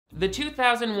The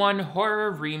 2001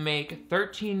 horror remake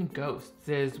 13 Ghosts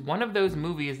is one of those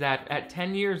movies that at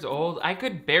 10 years old, I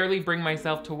could barely bring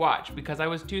myself to watch because I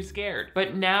was too scared.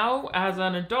 But now, as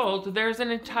an adult, there's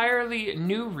an entirely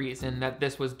new reason that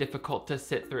this was difficult to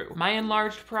sit through. My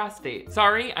enlarged prostate.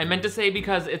 Sorry, I meant to say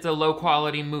because it's a low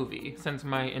quality movie, since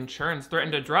my insurance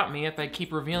threatened to drop me if I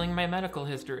keep revealing my medical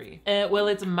history. Well,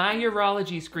 it's my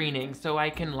urology screening, so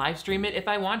I can live stream it if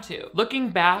I want to. Looking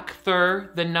back,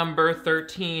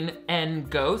 Thir13en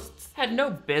Ghosts had no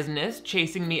business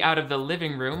chasing me out of the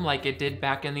living room like it did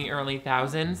back in the early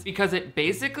thousands, because it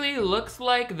basically looks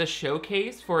like the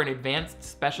showcase for an advanced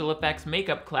special effects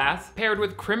makeup class paired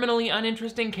with criminally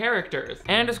uninteresting characters,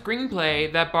 and a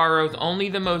screenplay that borrows only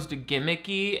the most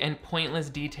gimmicky and pointless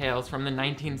details from the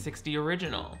 1960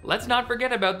 original. Let's not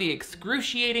forget about the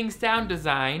excruciating sound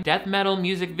design, death metal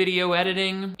music video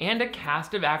editing, and a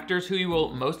cast of actors who you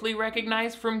will mostly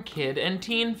recognize from kid and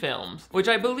teen films, which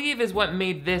I believe is what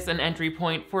made this an entry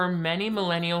point for many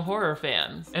millennial horror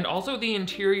fans, and also the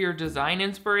interior design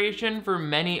inspiration for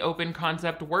many open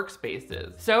concept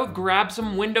workspaces. So grab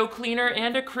some window cleaner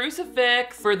and a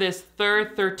crucifix for this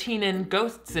Thir13en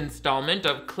Ghosts installment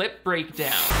of Clip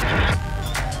Breakdown.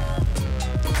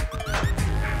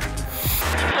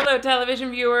 Hello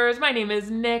television viewers, my name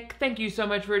is Nick. Thank you so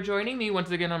much for joining me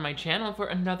once again on my channel for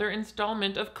another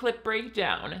installment of Clip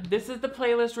Breakdown. This is the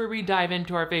playlist where we dive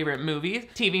into our favorite movies,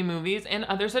 TV movies, and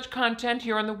other such content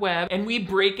here on the web, and we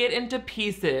break it into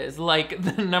pieces, like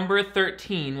the number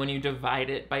 13 when you divide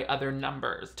it by other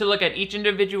numbers, to look at each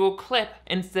individual clip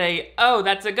and say, oh,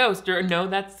 that's a ghost, or no,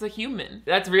 that's a human.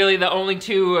 That's really the only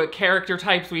two character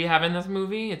types we have in this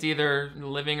movie. It's either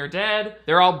living or dead.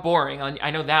 They're all boring,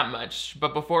 I know that much,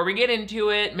 but before we get into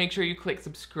it, make sure you click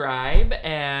subscribe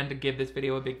and give this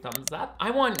video a big thumbs up.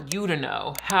 I want you to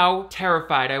know how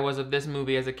terrified I was of this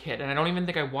movie as a kid, and I don't even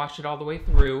think I watched it all the way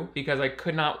through because I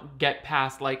could not get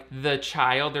past like the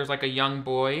child. There's like a young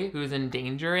boy who's in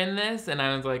danger in this, and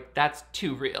I was like, that's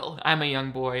too real. I'm a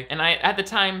young boy, and I at the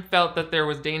time felt that there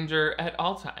was danger at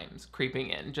all times creeping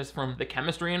in just from the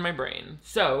chemistry in my brain.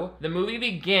 So the movie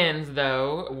begins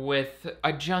though with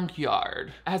a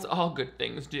junkyard, as all good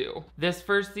things do. This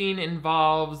first scene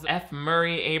involves F.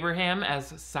 Murray Abraham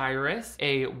as Cyrus,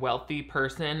 a wealthy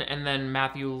person, and then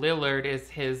Matthew Lillard is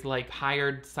his like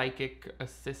hired psychic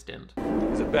assistant.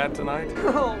 Is it bad tonight?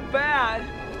 Oh, bad?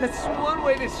 That's one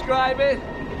way to describe it.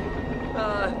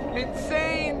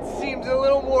 Insane seems a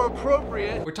little more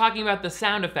appropriate. We're talking about the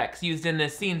sound effects used in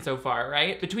this scene so far,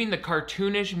 right? Between the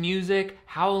cartoonish music,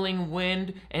 howling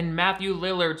wind, and Matthew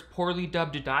Lillard's poorly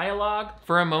dubbed dialogue,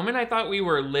 for a moment I thought we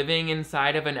were living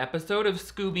inside of an episode of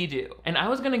Scooby-Doo. And I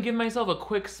was gonna give myself a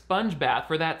quick sponge bath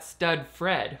for that stud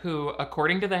Fred, who,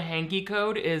 according to the hanky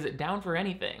code, is down for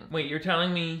anything. Wait, you're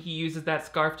telling me he uses that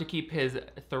scarf to keep his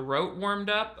throat warmed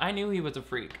up? I knew he was a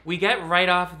freak. We get right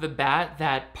off the bat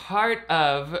that part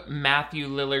of Matthew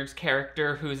Lillard's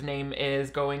character, whose name is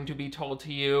going to be told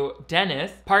to you,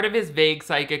 Dennis, part of his vague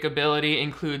psychic ability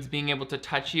includes being able to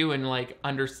touch you and like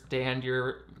understand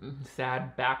your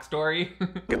sad backstory.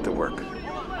 Get to work.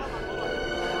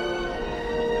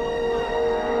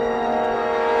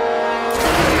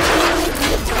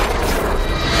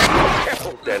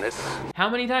 Dennis. How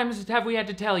many times have we had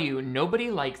to tell you, nobody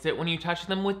likes it when you touch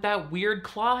them with that weird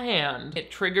claw hand?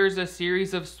 It triggers a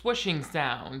series of swooshing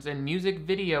sounds and music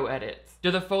video edits. Do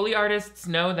the Foley artists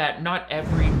know that not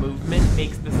every movement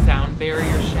makes the sound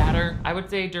barrier shatter? I would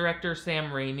say director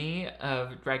Sam Raimi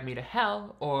of Drag Me to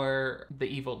Hell or The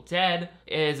Evil Dead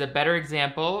is a better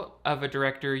example of a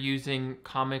director using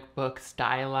comic book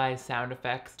stylized sound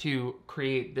effects to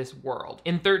create this world.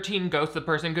 In 13 Ghosts, the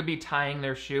person could be tying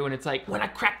their shoe and it's like, when I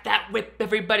crack that whip,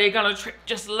 everybody gonna trip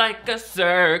just like a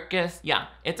circus. Yeah,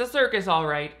 it's a circus all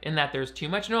right, in that there's too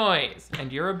much noise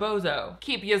and you're a bozo.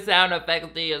 Keep your sound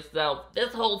effects to yourself.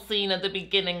 This whole scene at the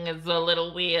beginning is a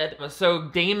little weird. So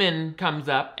Damon comes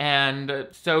up and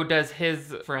so does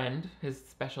his friend, his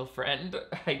special friend,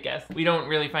 I guess. We don't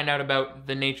really find out about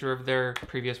the nature of their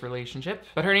previous relationship,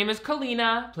 but her name is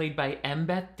Kalina, played by M.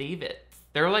 Beth Davids.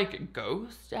 They're like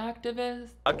ghost activists?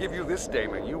 I'll give you this,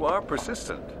 Damon. You are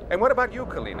persistent. And what about you,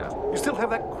 Kalina? You still have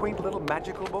that quaint little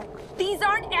magical book? These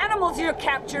aren't animals you're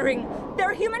capturing.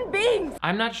 They're human beings!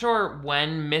 I'm not sure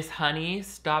when Miss Honey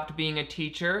stopped being a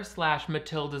teacher /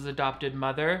 Matilda's adopted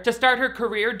mother to start her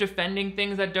career defending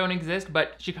things that don't exist,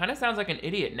 but she kind of sounds like an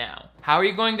idiot now. How are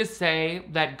you going to say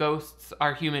that ghosts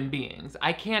are human beings?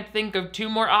 I can't think of two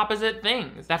more opposite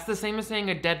things. That's the same as saying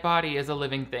a dead body is a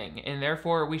living thing, and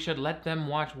therefore we should let them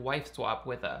watch Wife Swap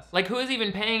with us. Like, who is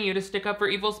even paying you to stick up for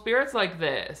evil spirits like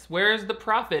this? Where's the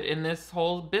profit in this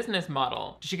whole business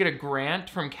model? Did she get a grant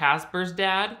from Casper's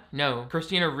dad? No,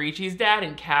 Christina Ricci's dad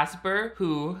and Casper,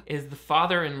 who is the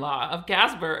father-in-law of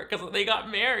Casper, because they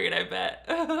got married, I bet.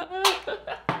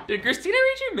 Did Christina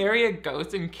Ricci marry a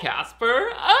ghost in Casper?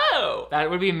 Oh! That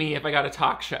would be me if I got a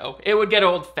talk show. It would get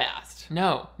old fast.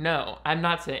 No, I'm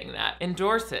not saying that.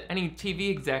 Endorse it. Any TV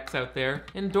execs out there,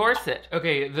 endorse it.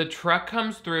 Okay, the truck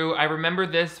comes through. I remember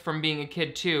this from being a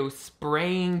kid too,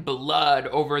 spraying blood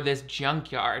over this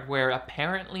junkyard where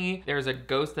apparently there's a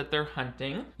ghost that they're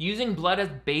hunting. Using blood as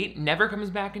bait never comes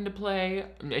back into play.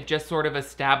 It just sort of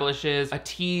establishes a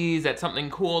tease at something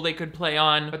cool they could play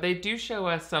on, but they do show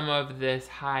us some of this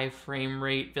high frame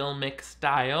rate filmic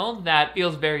style that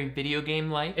feels very video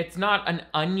game-like. It's not an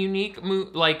ununique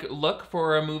look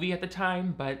for a movie at the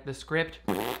time, but the script,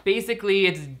 basically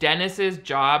it's Dennis's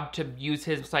job to use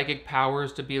his psychic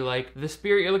powers to be like, the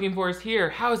spirit you're looking for is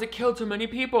here. How has it killed so many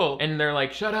people? And they're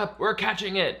like, shut up, we're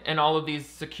catching it. And all of these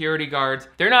security guards,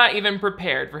 they're not even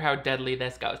prepared for how deadly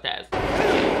this ghost is.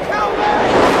 Help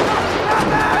me!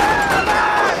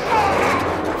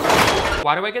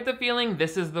 Why do I get the feeling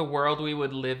this is the world we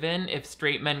would live in if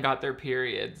straight men got their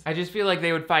periods? I just feel like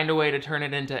they would find a way to turn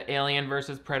it into Alien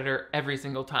versus Predator every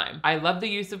single time. I love the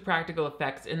use of practical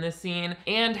effects in this scene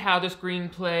and how the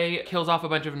screenplay kills off a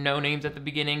bunch of no-names at the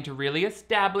beginning to really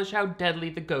establish how deadly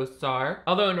the ghosts are.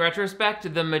 Although in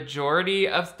retrospect, the majority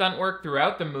of stunt work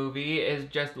throughout the movie is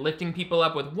just lifting people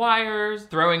up with wires,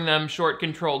 throwing them short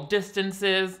controlled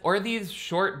distances, or these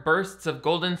short bursts of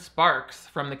golden sparks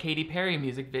from the Katy Perry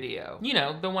music video. You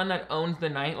know, the one that owns the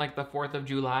night like the 4th of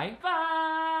July.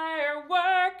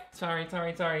 Firework! Sorry.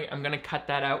 I'm gonna cut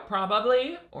that out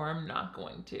probably, or I'm not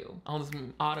going to. I'll just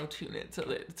auto-tune it so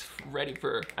that it's ready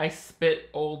for I spit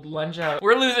old lunch out.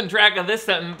 We're losing track of this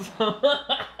sentence.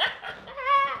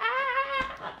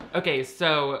 Okay,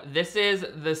 so this is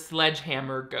the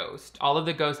sledgehammer ghost. All of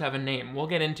the ghosts have a name. We'll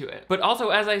get into it. But also,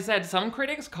 as I said, some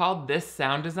critics called this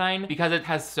sound design, because it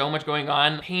has so much going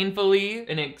on, painfully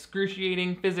and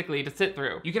excruciating physically to sit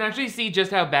through. You can actually see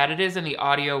just how bad it is in the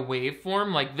audio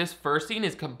waveform. Like, this first scene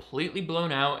is completely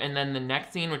blown out, and then the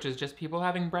next scene, which is just people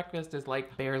having breakfast, is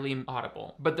like barely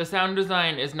audible. But the sound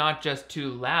design is not just too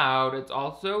loud, it's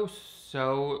also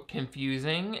so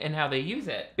confusing in how they use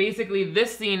it. Basically,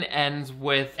 this scene ends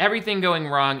with everything going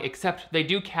wrong, except they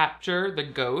do capture the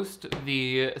ghost,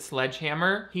 the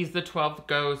sledgehammer. He's the 12th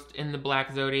ghost in the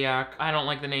Black Zodiac. I don't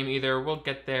like the name either, we'll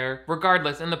get there.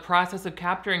 Regardless, in the process of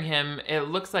capturing him, it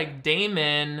looks like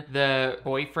Damon, the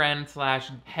boyfriend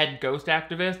 / head ghost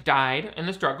activist, died in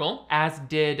the struggle, as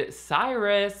did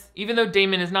Cyrus, even though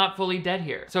Damon is not fully dead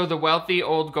here. So the wealthy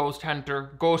old ghost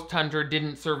hunter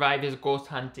didn't survive his ghost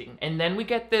hunting. And then we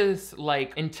get this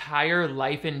like entire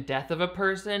life and death of a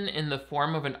person in the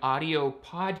form of an audio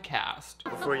podcast.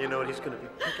 Before you know it, he's gonna be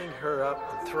picking her up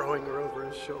and throwing her over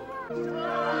his shoulder.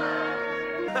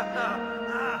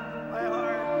 My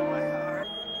heart.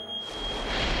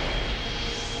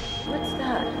 What's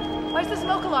that? Why is the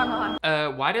smoke alarm on?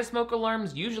 Why do smoke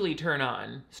alarms usually turn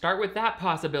on? Start with that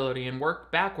possibility and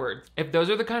work backwards. If those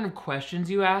are the kind of questions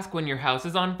you ask when your house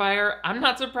is on fire, I'm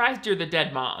not surprised you're the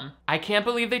dead mom. I can't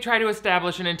believe they try to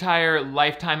establish an entire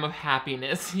lifetime of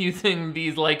happiness using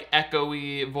these like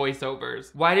echoey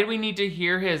voiceovers. Why did we need to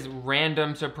hear his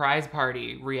random surprise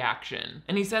party reaction?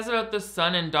 And he says about the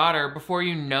son and daughter, before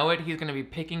you know it, he's gonna be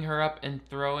picking her up and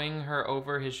throwing her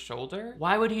over his shoulder?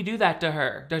 Why would he do that to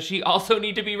her? Does she also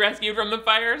need to be rescued from the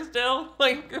fire still?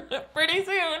 Like, pretty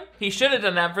soon. He should have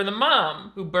done that for the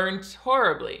mom, who burned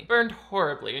horribly,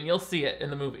 and you'll see it in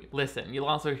the movie. Listen, you'll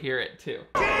also hear it too.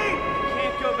 Gene! You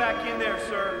can't go back in there,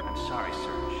 sir. I'm sorry,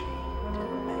 sir. She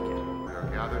didn't make it. We are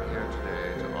gathered here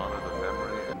today to honor the memory.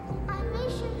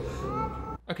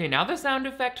 Okay, now the sound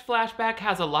effect flashback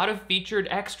has a lot of featured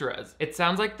extras. It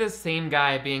sounds like the same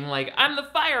guy being like, I'm the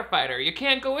firefighter, you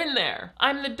can't go in there.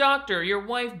 I'm the doctor, your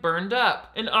wife burned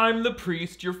up. And I'm the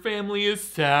priest, your family is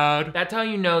sad. That's how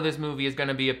you know this movie is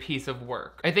gonna be a piece of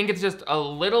work. I think it's just a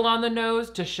little on the nose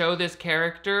to show this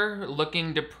character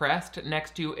looking depressed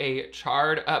next to a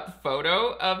charred up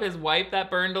photo of his wife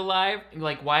that burned alive.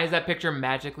 Like, why is that picture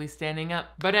magically standing up?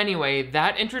 But anyway,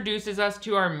 that introduces us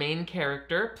to our main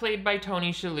character, played by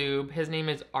Tony Shalhoub. His name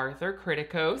is Arthur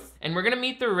Kritikos. And we're gonna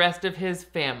meet the rest of his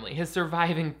family, his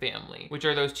surviving family, which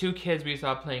are those 2 kids we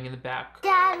saw playing in the back.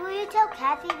 Dad, will you tell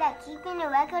Kathy that keeping a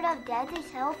record of death is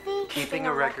healthy? Keeping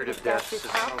a record of deaths is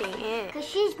healthy. Because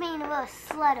she's being a little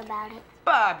slut about it.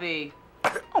 Bobby,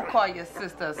 don't call your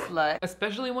sister a slut.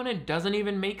 Especially when it doesn't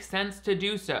even make sense to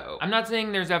do so. I'm not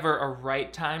saying there's ever a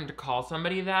right time to call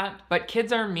somebody that, but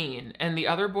kids are mean, and the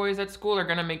other boys at school are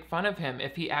gonna make fun of him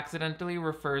if he accidentally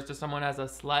refers to someone as a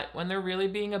slut when they're really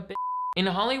being a bitch. In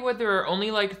Hollywood, there are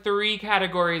only like 3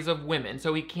 categories of women,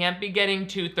 so we can't be getting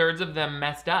 2/3 of them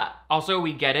messed up. Also,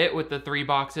 we get it with the 3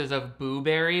 boxes of boo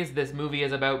berries. This movie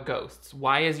is about ghosts.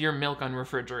 Why is your milk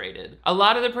unrefrigerated? A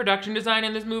lot of the production design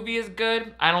in this movie is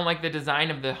good. I don't like the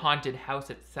design of the haunted house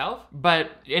itself,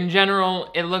 but in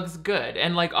general, it looks good.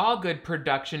 And like all good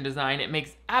production design, it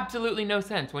makes absolutely no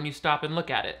sense when you stop and look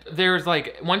at it. There's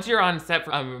like, once you're on set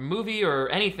for a movie or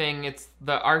anything, it's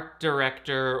the art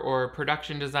director or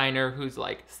production designer who's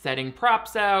like setting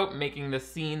props out, making the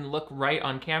scene look right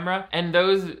on camera. And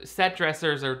those set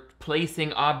dressers are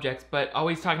placing objects, but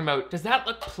always talking about, does that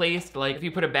look placed? Like if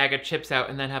you put a bag of chips out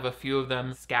and then have a few of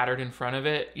them scattered in front of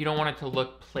it, you don't want it to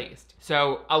look placed.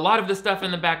 So a lot of the stuff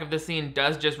in the back of the scene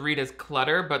does just read as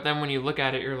clutter, but then when you look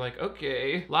at it, you're like,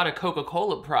 okay, a lot of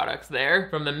Coca-Cola products there.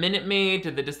 From the Minute Maid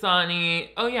to the Dasani,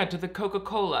 oh yeah, to the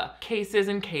Coca-Cola. Cases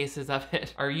and cases of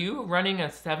it. Are you running a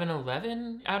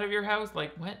 7-Eleven out of your house?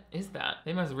 Like, what is that?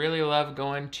 They must really love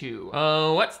going to,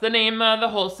 what's the name of the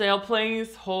wholesale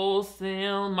place?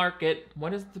 Wholesale Market.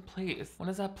 What is the place? What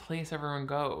is that place everyone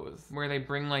goes? Where they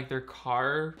bring like their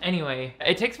car? Anyway,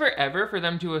 it takes forever for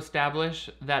them to establish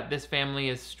that this family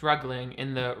is struggling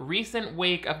in the recent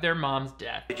wake of their mom's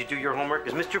death. Did you do your homework?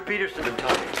 Is Mr. Peterson been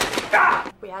talking? Ah!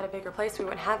 We had a bigger place, we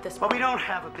wouldn't have this. But we don't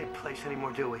have a big place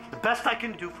anymore, do we? The best I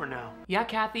can do for now. Yeah,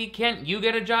 Kathy, can't you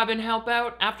get a job and help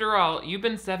out? After all, you've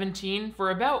been 17 for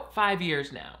about 5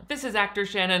 years now. This is actor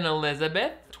Shannon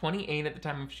Elizabeth, 28 at the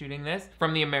time of shooting this,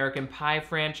 from the American Pie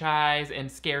franchise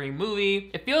and Scary Movie.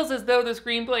 It feels as though the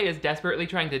screenplay is desperately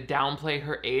trying to downplay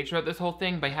her age throughout this whole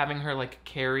thing by having her like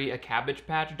carry a Cabbage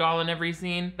Patch doll in every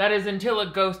scene. That is until a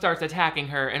ghost starts attacking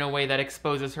her in a way that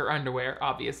exposes her underwear,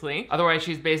 obviously. Otherwise,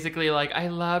 she's basically like, I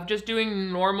love just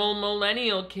doing normal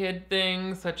millennial kid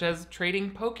things, such as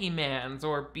trading Pokemans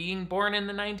or being born in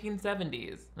the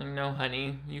 1970s. Like, no,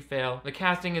 honey, you fail. The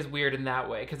casting is weird in that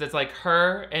way, because it's like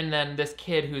her and then this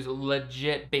kid who's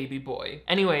legit baby boy.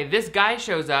 Anyway, this guy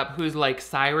shows up who's like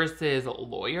Cyrus's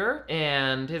lawyer,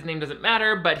 and his name doesn't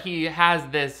matter, but he has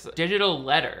this digital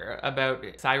letter about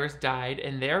Cyrus died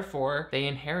and therefore they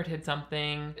inherited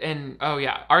something. And oh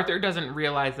yeah, Arthur doesn't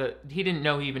realize that he didn't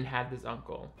know he even had this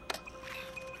uncle.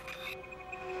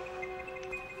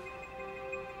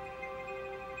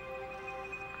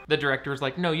 The director's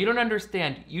like, no, you don't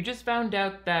understand. You just found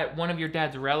out that one of your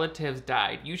dad's relatives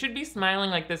died. You should be smiling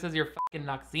like this is your fucking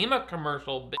Noxzema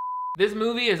commercial, bitch. This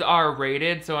movie is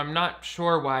R-rated, so I'm not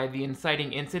sure why the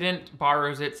inciting incident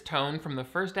borrows its tone from the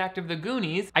first act of The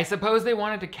Goonies. I suppose they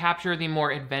wanted to capture the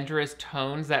more adventurous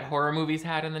tones that horror movies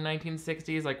had in the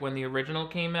 1960s, like when the original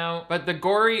came out. But the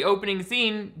gory opening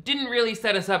scene didn't really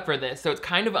set us up for this, so it's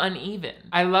kind of uneven.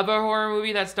 I love a horror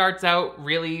movie that starts out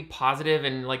really positive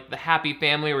and like the happy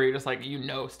family where you're just like, you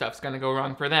know stuff's gonna go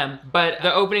wrong for them. But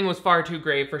the opening was far too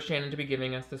grave for Shannon to be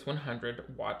giving us this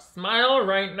 100-watt smile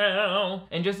right now.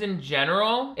 And just in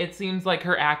general, it seems like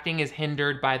her acting is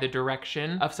hindered by the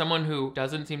direction of someone who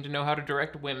doesn't seem to know how to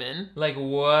direct women. Like,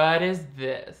 what is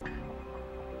this?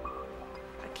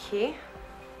 A key?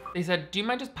 They said, do you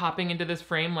mind just popping into this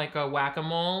frame like a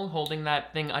whack-a-mole, holding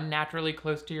that thing unnaturally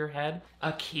close to your head?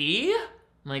 A key?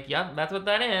 I'm like, yep, that's what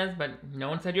that is, but no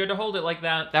one said you had to hold it like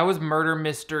that. That was Murder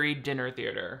Mystery Dinner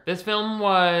Theater. This film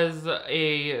was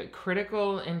a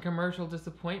critical and commercial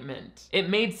disappointment.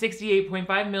 It made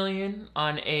 $68.5 million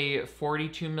on a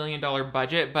 $42 million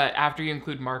budget, but after you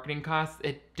include marketing costs,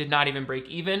 it did not even break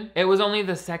even. It was only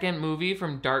the second movie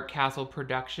from Dark Castle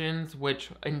Productions, which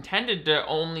intended to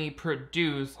only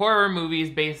produce horror movies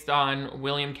based on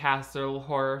William Castle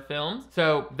horror films.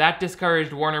 So that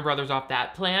discouraged Warner Brothers off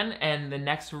that plan, and the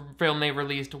next film they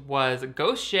released was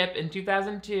Ghost Ship in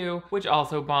 2002, which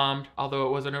also bombed, although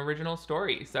it was an original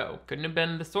story, so couldn't have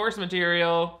been the source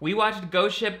material. We watched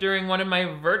Ghost Ship during one of my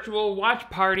virtual watch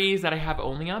parties that I have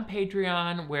only on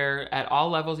Patreon, where at all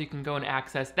levels you can go and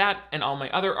access that and all my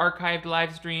other other archived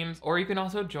live streams, or you can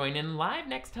also join in live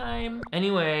next time.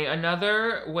 Anyway,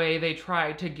 another way they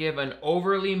tried to give an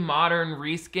overly modern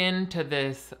reskin to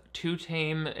this too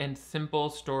tame and simple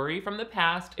story from the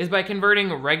past is by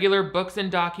converting regular books and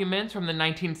documents from the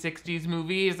 1960s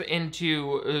movies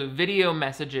into video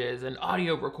messages and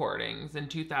audio recordings in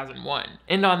 2001.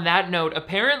 And on that note,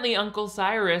 apparently Uncle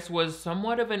Cyrus was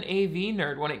somewhat of an AV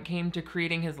nerd when it came to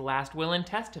creating his last will and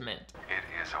testament. It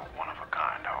is a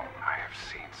one-of-a-kind home. I have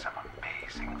seen some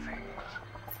amazing things.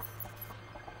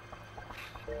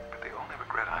 But the only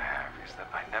regret I have is that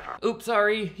I never... Oops,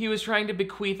 sorry. He was trying to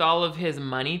bequeath all of his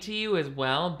money to you as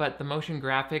well, but the motion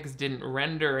graphics didn't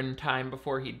render in time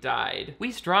before he died.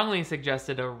 We strongly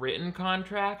suggested a written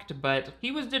contract, but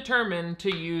he was determined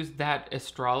to use that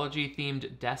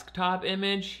astrology-themed desktop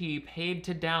image he paid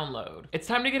to download. It's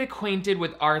time to get acquainted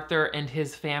with Arthur and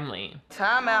his family.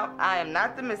 Time out. I am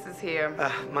not the missus here.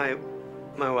 My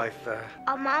wife,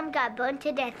 Our mom got burned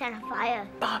to death in a fire.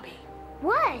 Bobby.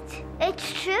 What?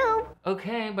 It's true.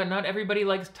 Okay, but not everybody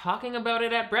likes talking about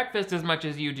it at breakfast as much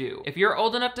as you do. If you're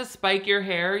old enough to spike your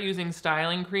hair using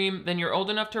styling cream, then you're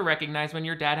old enough to recognize when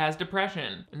your dad has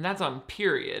depression. And that's on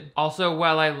period. Also,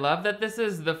 while I love that this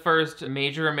is the first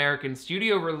major American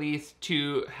studio release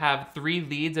to have 3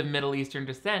 leads of Middle Eastern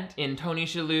descent in Tony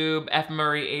Shalhoub, F.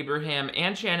 Murray Abraham,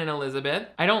 and Shannon Elizabeth,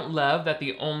 I don't love that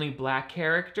the only black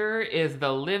character is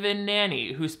the live-in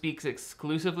nanny who speaks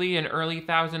exclusively in early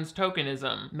thousands tokenism.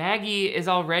 Maggie is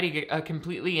already a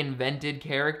completely invented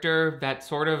character that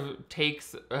sort of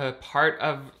takes a part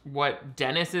of what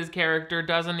Dennis's character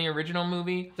does in the original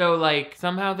movie. So like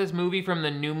somehow this movie from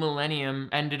the new millennium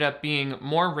ended up being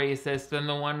more racist than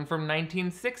the one from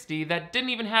 1960 that didn't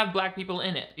even have black people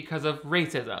in it because of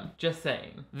racism. Just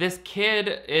saying. This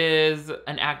kid is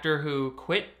an actor who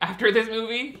quit after this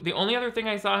movie. The only other thing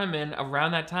I saw him in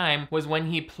around that time was when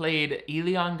he played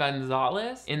Elian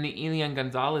Gonzalez in the Elian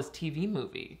Gonzalez TV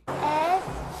movie.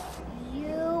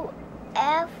 F-U-F.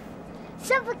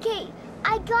 Suffocate.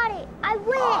 I got it. I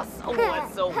win. Oh,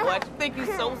 so what? You think you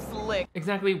so slick.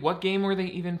 Exactly what game were they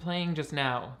even playing just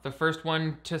now? The first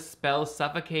one to spell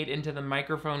suffocate into the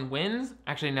microphone wins?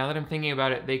 Actually, now that I'm thinking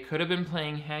about it, they could have been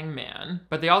playing Hangman,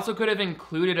 but they also could have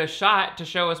included a shot to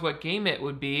show us what game it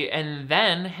would be, and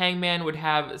then Hangman would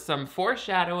have some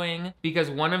foreshadowing because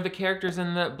one of the characters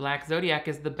in the Black Zodiac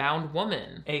is the bound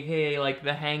woman, aka like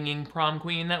the hanging prom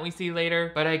queen that we see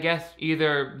later. But I guess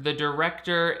either the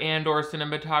director and or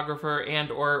cinematographer and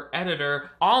or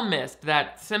editor all missed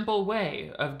that simple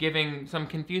way of giving some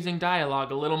confusing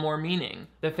dialogue a little more meaning.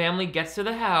 The family gets to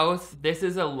the house. This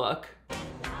is a look.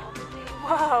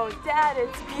 Whoa, Dad,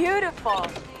 it's beautiful.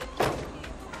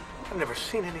 I've never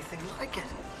seen anything like it.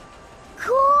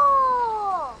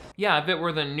 Cool. Yeah, if it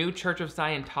were the new Church of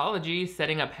Scientology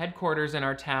setting up headquarters in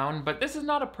our town, but this is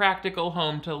not a practical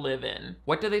home to live in.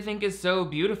 What do they think is so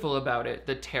beautiful about it?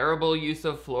 The terrible use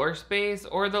of floor space,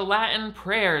 or the Latin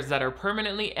prayers that are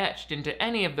permanently etched into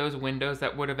any of those windows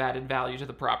that would have added value to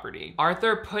the property?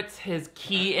 Arthur puts his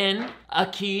key in,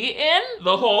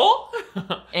 the hole,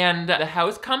 and the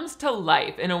house comes to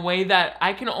life in a way that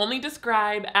I can only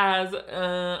describe as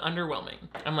underwhelming.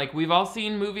 I'm like, we've all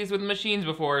seen movies with machines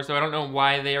before, so I don't know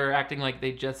why they are acting like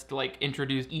they just like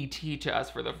introduced E.T. to us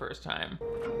for the first time.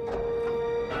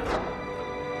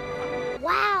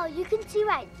 Wow, you can see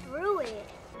right through it.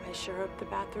 I sure hope the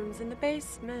bathroom's in the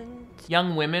basement.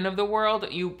 Young women of the world,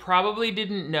 you probably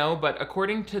didn't know, but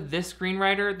according to this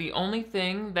screenwriter, the only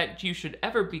thing that you should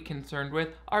ever be concerned with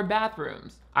are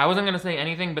bathrooms. I wasn't gonna say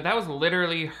anything, but that was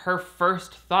literally her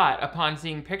first thought upon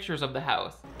seeing pictures of the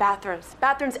house. Bathrooms.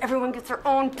 Bathrooms. Everyone gets their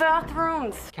own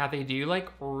bathrooms. Kathy, do you like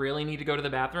really need to go to the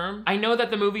bathroom? I know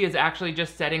that the movie is actually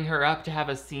just setting her up to have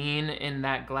a scene in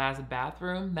that glass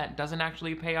bathroom that doesn't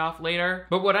actually pay off later.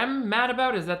 But what I'm mad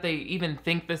about is that they even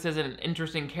think this is an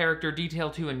interesting character detail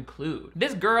to include.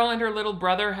 This girl and her little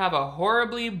brother have a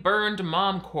horribly burned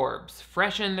mom corpse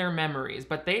fresh in their memories,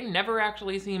 but they never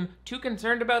actually seem too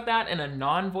concerned about that in a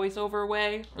non-voiceover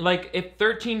way. Like, if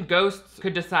 13 Ghosts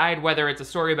could decide whether it's a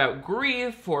story about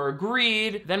grief or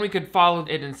greed, then we could follow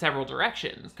it in several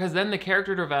directions. Because then the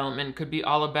character development could be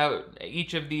all about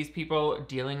each of these people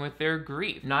dealing with their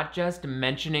grief, not just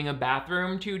mentioning a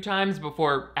bathroom 2 times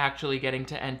before actually getting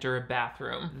to enter a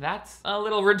bathroom. That's a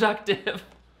little reductive.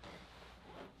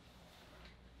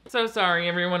 So sorry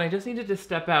everyone, I just needed to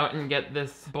step out and get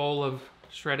this bowl of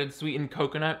shredded sweetened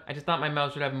coconut. I just thought my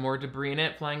mouth should have more debris in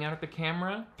it flying out at the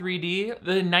camera. 3D.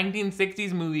 The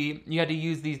 1960s movie, you had to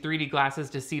use these 3D glasses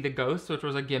to see the ghosts, which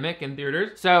was a gimmick in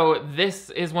theaters. So this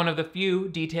is one of the few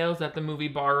details that the movie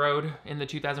borrowed in the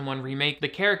 2001 remake. The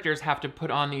characters have to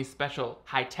put on these special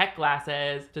high-tech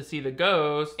glasses to see the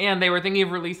ghosts. And they were thinking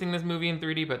of releasing this movie in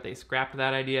 3D, but they scrapped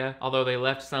that idea. Although they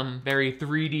left some very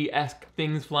 3D-esque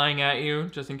things flying at you,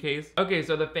 just in case. Okay,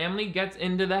 so the family gets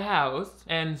into the house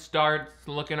and starts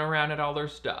looking around at all their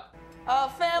stuff.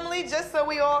 Family, just so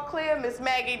we all clear, Miss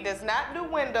Maggie does not do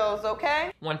windows,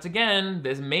 okay? Once again,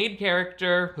 this maid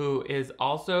character, who is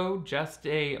also just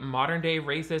a modern-day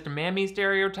racist mammy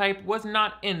stereotype, was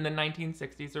not in the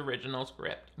 1960s original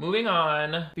script. Moving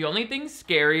on, the only thing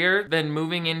scarier than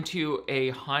moving into a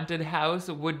haunted house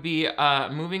would be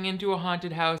moving into a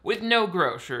haunted house with no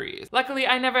groceries. Luckily,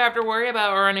 I never have to worry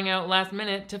about running out last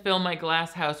minute to fill my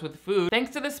glass house with food,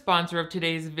 thanks to the sponsor of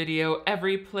today's video,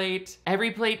 EveryPlate.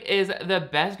 EveryPlate is the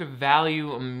best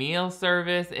value meal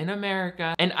service in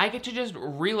America, and I get to just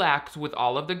relax with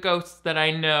all of the ghosts that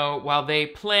I know while they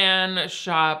plan,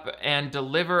 shop, and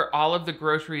deliver all of the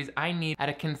groceries I need at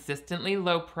a consistently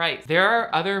low price. There are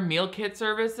other meal kit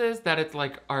services that it's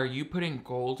like, are you putting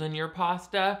gold in your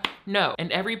pasta? No,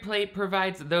 and EveryPlate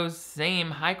provides those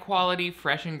same high quality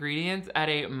fresh ingredients at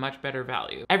a much better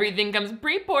value. Everything comes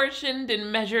pre-portioned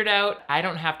and measured out. I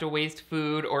don't have to waste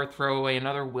food or throw away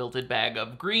another wilted bag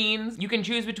of greens. You can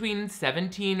choose between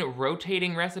 17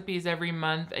 rotating recipes every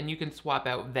month, and you can swap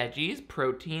out veggies,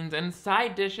 proteins, and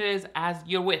side dishes as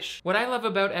you wish. What I love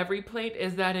about EveryPlate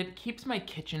is that it keeps my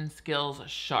kitchen skills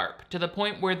sharp to the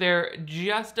point where they're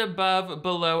just above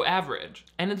below average.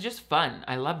 And it's just fun.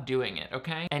 I love doing it,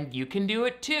 okay? And you can do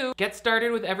it too. Get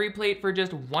started with EveryPlate for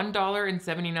just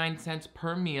 $1.79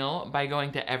 per meal by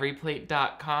going to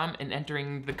everyplate.com and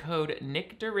entering the code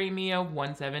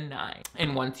NickDiRamio179.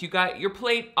 And once you got your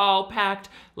plate all packed,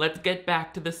 let's get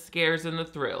back to the scares and the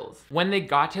thrills. When they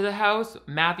got to the house,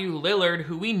 Matthew Lillard,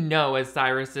 who we know as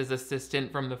Cyrus's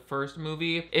assistant from the first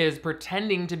movie, is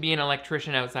pretending to be an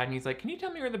electrician outside, and he's like, can you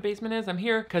tell me where the basement is? I'm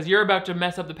here because you're about to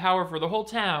mess up the power for the whole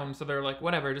town. So they're like,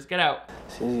 whatever, just get out.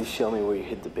 As soon as you show me where you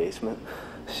hid the basement,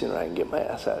 the sooner I can get my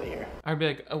ass out of here. I'd be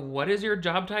like, what is your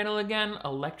job title again?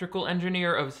 Electrical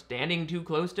engineer of standing too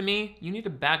close to me? You need to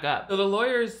back up. So the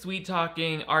lawyer's sweet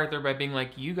talking Arthur by being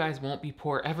like, you guys won't be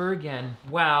poor ever again.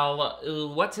 Well,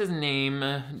 what's his name?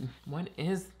 What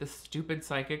is the stupid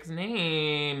psychic's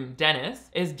name?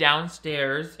 Dennis is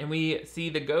downstairs and we see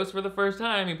the ghost for the first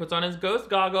time. He puts on his ghost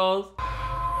goggles.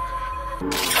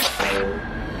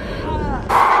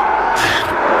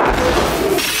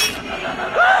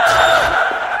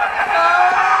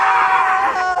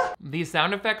 These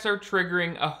sound effects are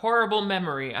triggering a horrible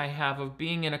memory I have of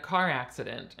being in a car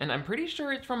accident, and I'm pretty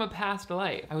sure it's from a past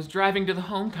life. I was driving to the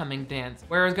homecoming dance,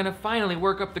 where I was gonna finally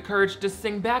work up the courage to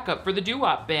sing backup for the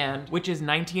doo-wop band, which is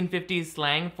 1950s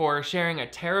slang for sharing a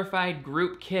terrified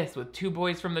group kiss with two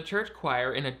boys from the church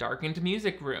choir in a darkened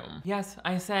music room. Yes,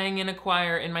 I sang in a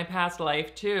choir in my past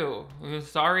life too.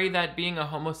 Sorry that being a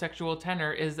homosexual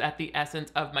tenor is at the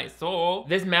essence of my soul.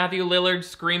 This Matthew Lillard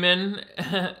screaming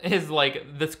is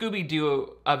like the Scooby-Doo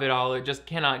of it all. It just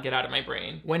cannot get out of my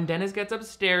brain. When Dennis gets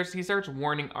upstairs, he starts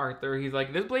warning Arthur. He's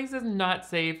like, this place is not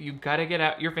safe. You gotta get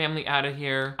out your family out of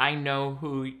here. I know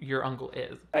who your uncle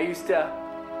is. I used to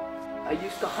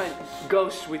hunt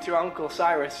ghosts with your Uncle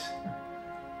Cyrus.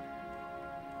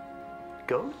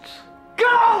 Goats?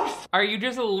 Ghosts! Are you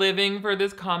just living for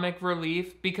this comic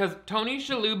relief? Because Tony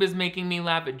Shalhoub is making me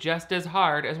laugh just as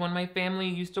hard as when my family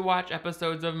used to watch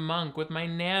episodes of Monk with my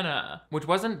Nana, which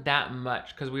wasn't that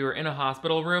much because we were in a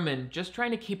hospital room and just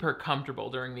trying to keep her comfortable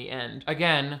during the end.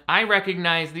 Again, I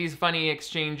recognize these funny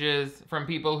exchanges from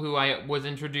people who I was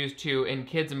introduced to in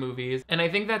kids' movies, and I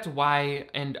think that's why,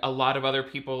 and a lot of other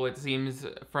people, it seems,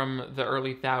 from the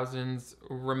early thousands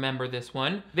remember this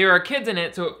one. There are kids in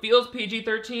it, so it feels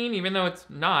PG-13, even though it's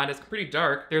not. It's pretty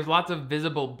dark. There's lots of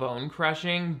visible bone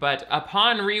crushing, but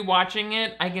upon rewatching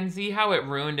it, I can see how it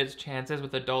ruined its chances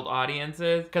with adult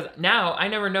audiences, because now I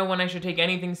never know when I should take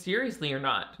anything seriously or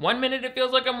not. One minute it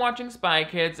feels like I'm watching Spy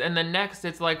Kids, and the next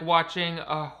it's like watching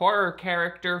a horror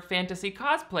character fantasy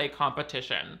cosplay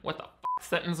competition. What the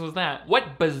sentence was that?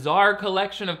 What bizarre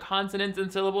collection of consonants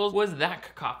and syllables was that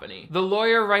cacophony? The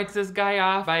lawyer writes this guy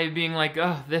off by being like,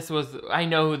 oh, I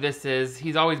know who this is.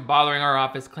 He's always bothering our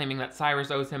office claiming that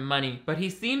Cyrus owes him money, but he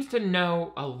seems to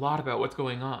know a lot about what's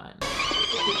going on.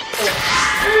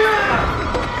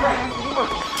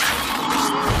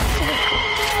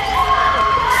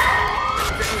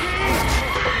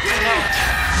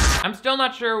 I'm still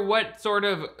not sure what sort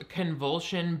of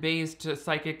convulsion-based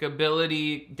psychic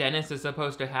ability Dennis is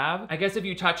supposed to have. I guess if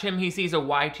you touch him, he sees a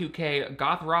Y2K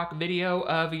goth rock video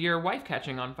of your wife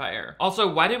catching on fire.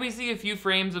 Also, why did we see a few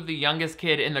frames of the youngest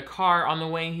kid in the car on the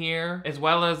way here, as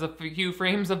well as a few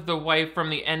frames of the wife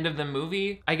from the end of the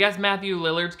movie? I guess Matthew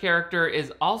Lillard's character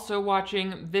is also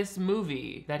watching this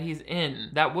movie that he's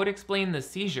in. That would explain the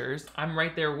seizures. I'm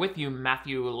right there with you,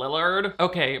 Matthew Lillard.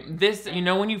 Okay, this, you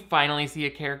know when you finally see a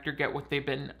character get what they've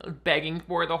been begging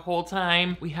for the whole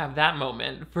time? We have that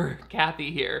moment for Kathy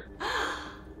here.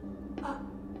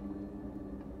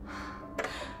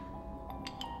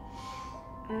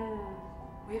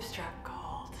 We have struck gold.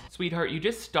 Sweetheart, you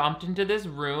just stomped into this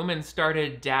room and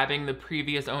started dabbing the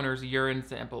previous owner's urine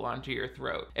sample onto your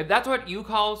throat. If that's what you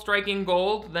call striking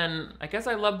gold, then I guess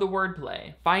I love the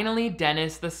wordplay. Finally,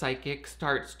 Dennis the psychic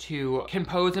starts to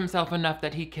compose himself enough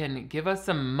that he can give us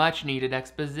some much needed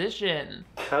exposition.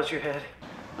 How's your head?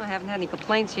 I haven't had any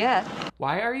complaints yet.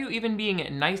 Why are you even being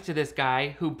nice to this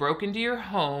guy who broke into your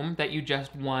home that you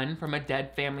just won from a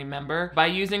dead family member by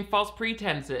using false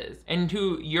pretenses, and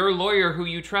who your lawyer who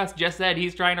you trust just said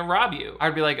he's trying to rob you?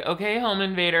 I'd be like, okay, home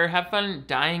invader, have fun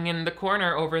dying in the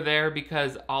corner over there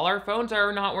because all our phones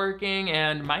are not working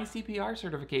and my CPR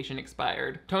certification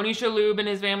expired. Tony Shalhoub and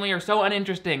his family are so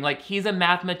uninteresting. Like, he's a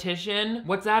mathematician.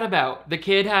 What's that about? The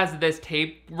kid has this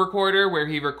tape recorder where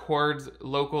he records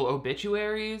local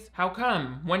obituaries. How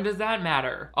come? When does that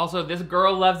matter? Also, this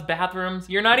girl loves bathrooms.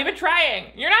 You're not even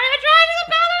trying. You're not even trying in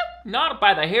the bathroom. Not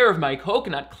by the hair of my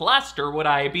coconut cluster would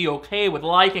I be okay with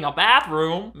liking a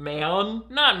bathroom, man.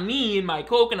 Not me and my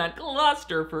coconut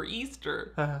cluster for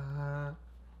Easter.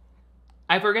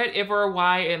 I forget if or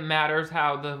why it matters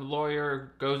how the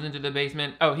lawyer goes into the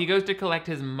basement. Oh, he goes to collect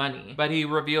his money, but he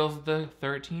reveals the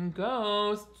 13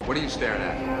 ghosts. What are you staring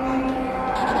at?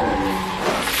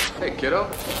 Hey, kiddo.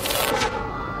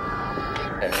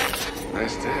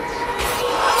 Nice tits.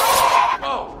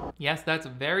 Whoa! Yes, that's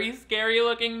very scary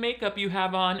looking makeup you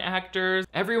have on, actors.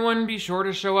 Everyone be sure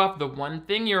to show off the one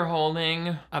thing you're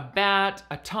holding. A bat,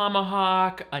 a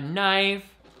tomahawk, a knife,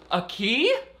 a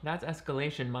key? That's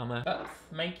escalation, mama. Oh,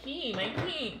 my key, my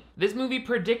key. This movie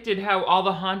predicted how all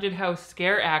the haunted house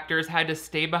scare actors had to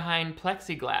stay behind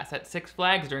plexiglass at Six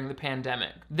Flags during the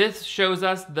pandemic. This shows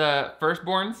us the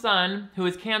firstborn son, who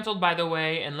is canceled, by the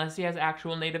way, unless he has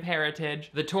actual native heritage,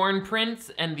 the torn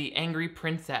prince, and the angry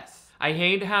princess. I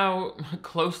hate how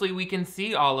closely we can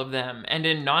see all of them, and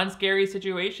in non-scary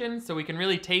situations, so we can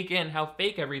really take in how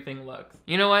fake everything looks.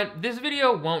 You know what? This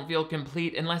video won't feel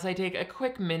complete unless I take a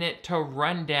quick minute to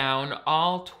run down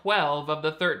all 12 of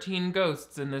the 13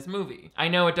 ghosts in this movie. I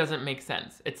know it doesn't make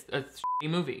sense. It's a shitty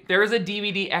movie. There is a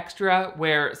DVD extra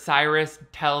where Cyrus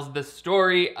tells the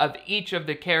story of each of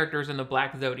the characters in the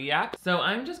Black Zodiac. So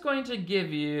I'm just going to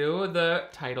give you the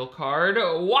title card,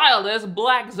 Wildest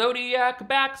Black Zodiac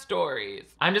Backstory.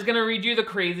 I'm just gonna read you the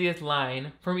craziest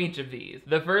line from each of these.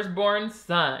 The firstborn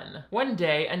son. One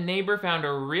day, a neighbor found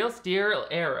a real steel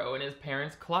arrow in his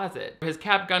parents' closet. His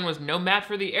cap gun was no match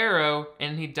for the arrow,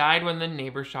 and he died when the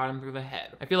neighbor shot him through the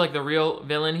head. I feel like the real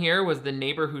villain here was the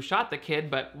neighbor who shot the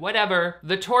kid, but whatever.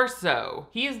 The torso.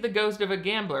 He is the ghost of a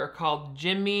gambler called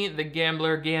Jimmy the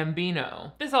Gambler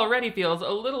Gambino. This already feels a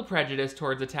little prejudiced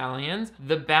towards Italians.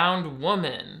 The bound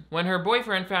woman. When her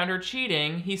boyfriend found her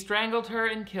cheating, he strangled her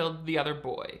and killed the other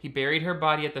boy. He buried her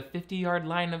body at the 50-yard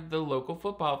line of the local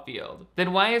football field.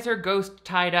 Then why is her ghost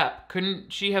tied up?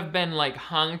 Couldn't she have been like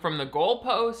hung from the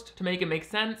goalpost to make it make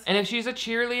sense? And if she's a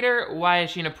cheerleader, why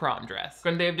is she in a prom dress?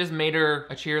 Couldn't they have just made her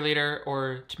a cheerleader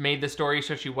or made the story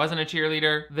so she wasn't a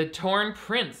cheerleader? The torn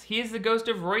prince. He is the ghost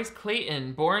of Royce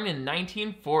Clayton, born in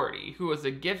 1940, who was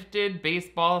a gifted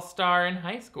baseball star in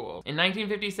high school. In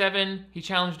 1957, he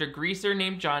challenged a greaser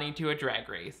named Johnny to a drag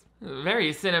race.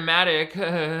 Very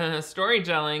cinematic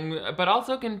storytelling, but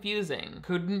also confusing.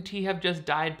 Couldn't he have just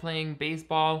died playing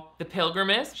baseball? The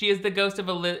Pilgrimess? She is the ghost of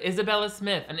Isabella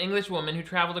Smith, an English woman who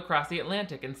traveled across the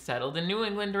Atlantic and settled in New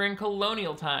England during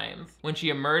colonial times. When she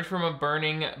emerged from a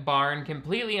burning barn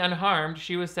completely unharmed,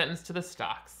 she was sentenced to the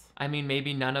stocks. I mean,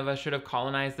 maybe none of us should have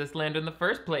colonized this land in the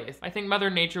first place. I think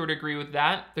Mother Nature would agree with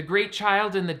that. The Great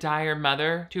Child and the Dire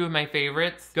Mother, two of my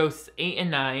favorites. Ghosts 8 and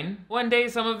 9. One day,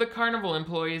 some of the carnival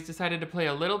employees decided to play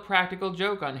a little practical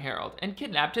joke on Harold and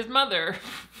kidnapped his mother.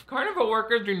 Carnival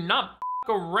workers do not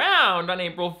around on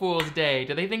April Fool's Day.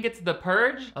 Do they think it's the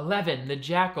Purge? 11, the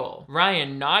Jackal.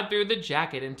 Ryan gnawed through the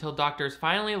jacket until doctors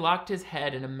finally locked his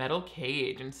head in a metal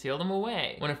cage and sealed him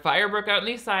away. When a fire broke out in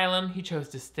the asylum, he chose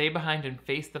to stay behind and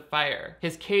face the fire.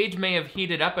 His cage may have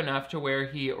heated up enough to where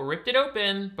he ripped it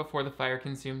open before the fire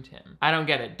consumed him. I don't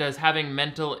get it. Does having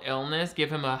mental illness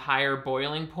give him a higher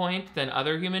boiling point than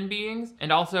other human beings?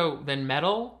 And also than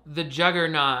metal? The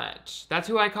Juggernaut. That's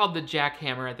who I called the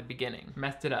jackhammer at the beginning.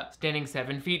 Messed it up. Standing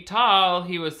 7 feet tall,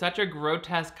 he was such a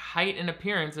grotesque height and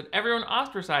appearance that everyone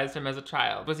ostracized him as a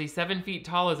child. Was he 7 feet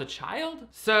tall as a child?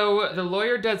 So the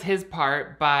lawyer does his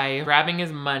part by grabbing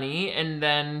his money and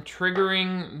then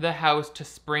triggering the house to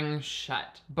spring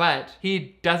shut. But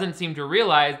he doesn't seem to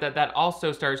realize that that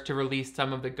also starts to release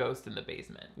some of the ghosts in the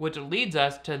basement, which leads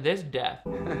us to this death.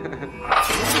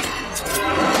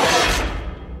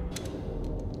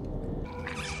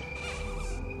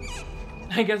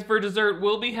 I guess for dessert,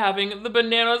 we'll be having the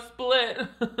banana split.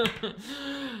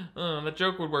 That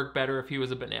joke would work better if he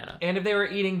was a banana. And if they were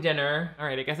eating dinner, all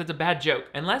right, I guess it's a bad joke.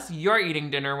 Unless you're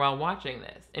eating dinner while watching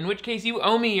this, in which case you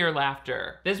owe me your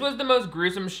laughter. This was the most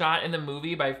gruesome shot in the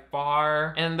movie by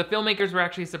far, and the filmmakers were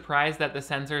actually surprised that the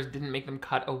censors didn't make them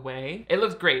cut away. It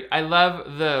looks great. I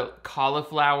love the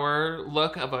cauliflower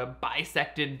look of a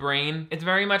bisected brain. It's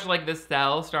very much like The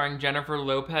Cell starring Jennifer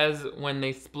Lopez when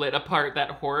they split apart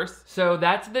that horse. So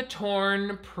that's the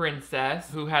torn princess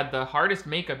who had the hardest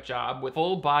makeup job with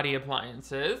full body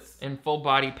appliances and full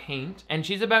body paint. And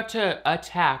she's about to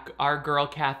attack our girl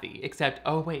Kathy, except,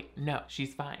 oh wait, no,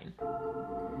 she's fine.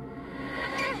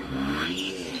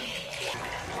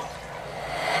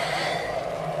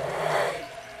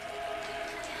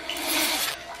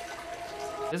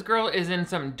 This girl is in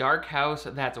some dark house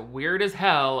that's weird as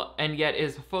hell and yet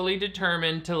is fully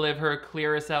determined to live her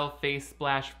Clearasil face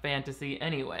splash fantasy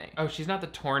anyway. Oh, she's not the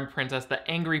torn princess, the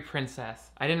angry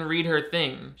princess. I didn't read her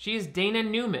thing. She's Dana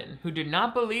Newman, who did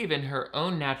not believe in her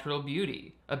own natural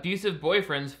beauty. Abusive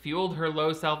boyfriends fueled her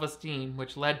low self-esteem,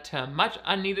 which led to much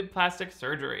unneeded plastic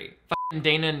surgery.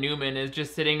 Dana Newman is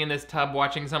just sitting in this tub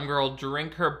watching some girl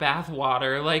drink her bath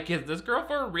water. Like, is this girl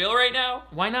for real right now?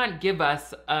 Why not give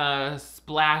us a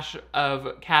splash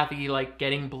of Kathy like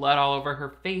getting blood all over her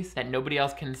face that nobody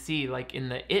else can see, like in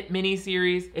the It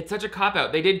miniseries? It's such a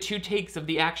cop-out. They did 2 takes of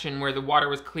the action where the water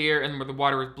was clear and where the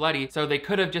water was bloody, so they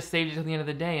could have just saved it till the end of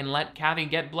the day and let Kathy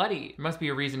get bloody. There must be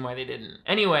a reason why they didn't.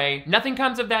 Anyway, nothing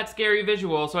comes of that scary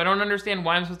visual, so I don't understand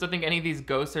why I'm supposed to think any of these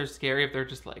ghosts are scary if they're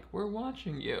just like, we're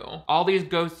watching you. All these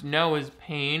ghosts know is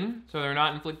pain, so they're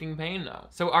not inflicting pain though.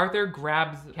 So Arthur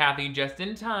grabs Kathy just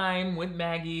in time with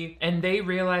Maggie, and they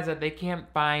realize that they can't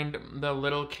find the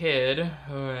little kid.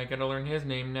 Oh, I gotta learn his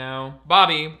name now.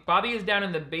 Bobby. Bobby is down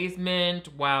in the basement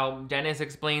while Dennis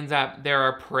explains that there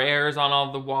are prayers on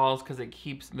all the walls because it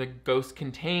keeps the ghosts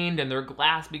contained, and they're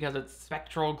glass because it's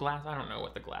spectral glass. I don't know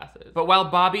what the glass is. But while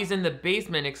Bobby's in the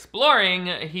basement exploring,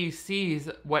 he sees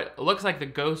what looks like the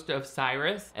ghost of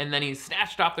Cyrus, and then he's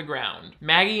snatched off the ground.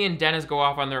 Maggie and Dennis go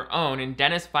off on their own, and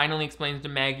Dennis finally explains to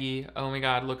Maggie, oh my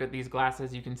god, look at these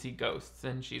glasses, you can see ghosts.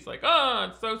 And she's like, oh,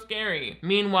 it's so scary.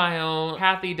 Meanwhile,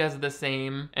 Kathy does the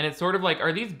same, and it's sort of like,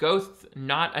 are these ghosts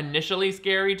not initially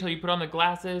scary till you put on the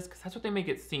glasses? Because that's what they make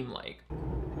it seem like.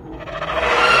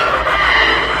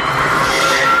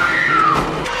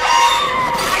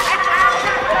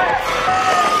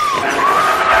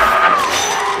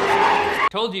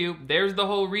 Told you, there's the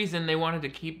whole reason they wanted to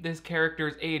keep this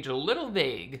character's age a little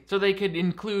vague, so they could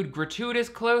include gratuitous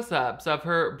close-ups of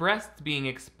her breasts being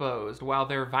exposed while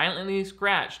they're violently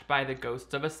scratched by the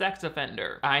ghosts of a sex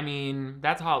offender. I mean,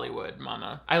 that's Hollywood,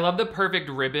 mama. I love the perfect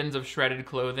ribbons of shredded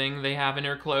clothing they have in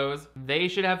her clothes. They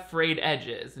should have frayed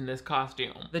edges in this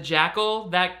costume. The jackal,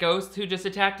 that ghost who just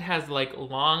attacked, has like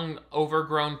long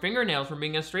overgrown fingernails from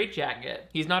being a straitjacket.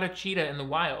 He's not a cheetah in the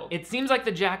wild. It seems like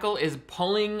the jackal is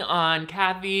pulling on Kathy,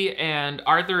 and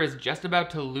Arthur is just about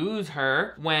to lose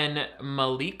her when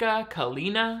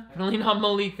Kalina,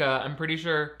 I'm pretty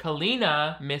sure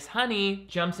Kalina, Miss Honey,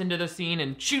 jumps into the scene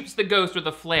and shoots the ghost with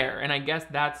a flare, and I guess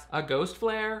that's a ghost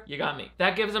flare? You got me.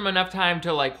 That gives him enough time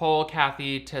to like pull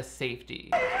Kathy to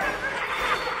safety.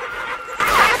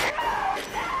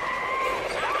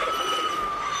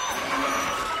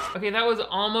 Okay, that was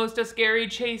almost a scary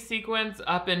chase sequence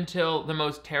up until the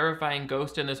most terrifying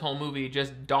ghost in this whole movie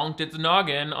just donked its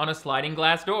noggin on a sliding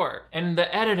glass door. And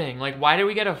the editing, like why did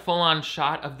we get a full-on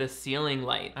shot of the ceiling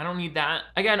light? I don't need that.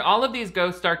 Again, all of these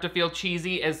ghosts start to feel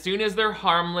cheesy as soon as they're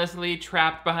harmlessly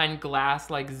trapped behind glass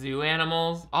like zoo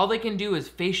animals. All they can do is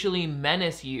facially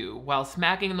menace you while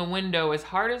smacking the window as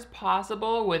hard as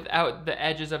possible without the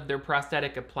edges of their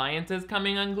prosthetic appliances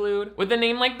coming unglued. With a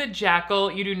name like the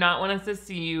Jackal, you do not want us to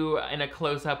see you in a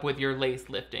close-up with your lace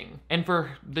lifting. And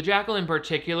for the Jackal in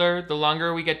particular, the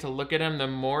longer we get to look at him, the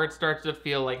more it starts to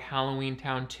feel like Halloween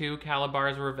Town 2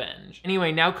 Calabar's Revenge.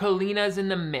 Anyway, now Kalina's in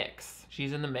the mix.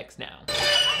 She's in the mix now.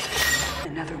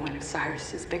 Another one of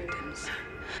Cyrus's victims.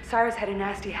 Cyrus had a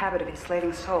nasty habit of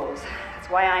enslaving souls.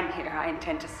 That's why I'm here. I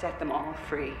intend to set them all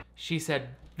free. She said,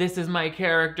 "This is my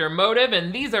character motive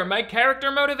and these are my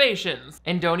character motivations."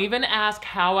 And don't even ask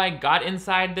how I got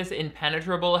inside this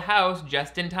impenetrable house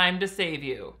just in time to save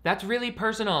you. That's really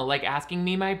personal, like asking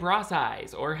me my bra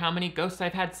size or how many ghosts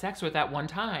I've had sex with at one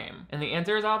time. And the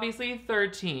answer is obviously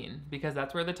 13, because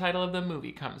that's where the title of the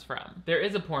movie comes from. There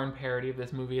is a porn parody of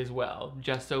this movie as well,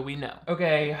 just so we know.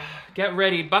 Okay, get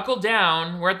ready, buckle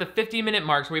down. We're at the 50-minute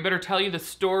mark, so we better tell you the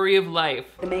story of life.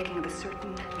 The making of a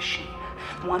certain machine.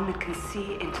 One that can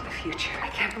see into the future. I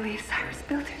can't believe Cyrus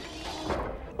built it.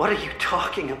 What are you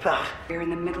talking about? We're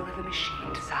in the middle of a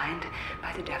machine designed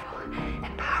by the devil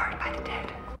and powered by the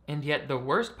dead. And yet the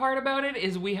worst part about it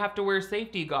is we have to wear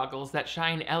safety goggles that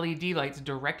shine LED lights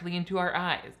directly into our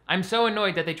eyes. I'm so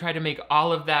annoyed that they try to make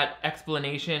all of that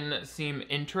explanation seem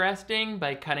interesting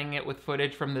by cutting it with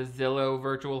footage from the Zillow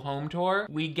virtual home tour.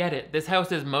 We get it. This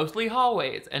house is mostly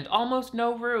hallways and almost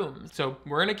no rooms, so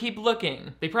we're gonna keep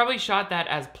looking. They probably shot that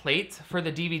as plates for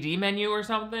the DVD menu or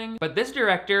something, but this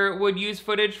director would use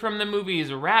footage from the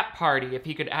movie's Rap Party if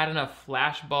he could add enough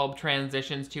flashbulb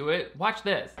transitions to it. Watch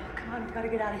this. Come on, we gotta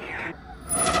get out of here.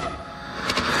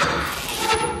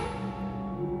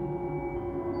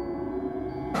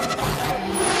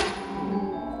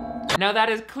 Now that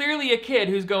is clearly a kid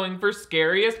who's going for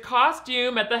scariest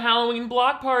costume at the Halloween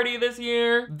block party this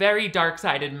year. Very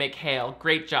dark-sided Mick Hale,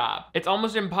 great job. It's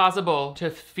almost impossible to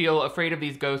feel afraid of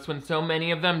these ghosts when so many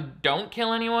of them don't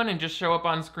kill anyone and just show up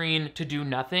on screen to do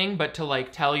nothing, but to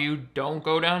like tell you, don't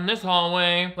go down this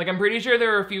hallway. Like I'm pretty sure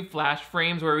there are a few flash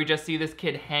frames where we just see this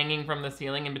kid hanging from the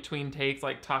ceiling in between takes,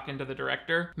 like talking to the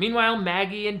director. Meanwhile,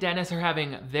 Maggie and Dennis are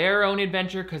having their own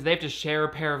adventure because they have to share a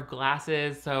pair of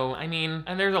glasses. So, I mean,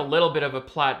 and there's a little bit of a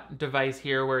plot device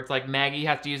here where it's like Maggie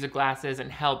has to use the glasses and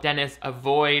help Dennis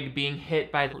avoid being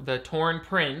hit by the torn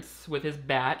prince with his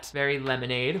bat. Very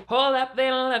Lemonade. Hold up, they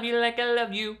don't love you like I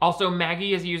love you. Also,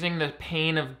 Maggie is using the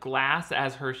pane of glass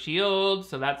as her shield,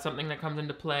 so that's something that comes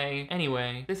into play.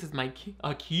 Anyway, this is my key.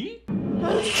 A key?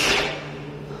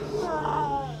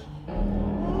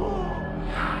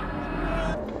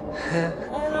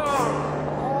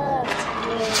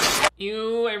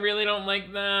 Ew, I really don't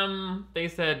like them. They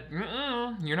said,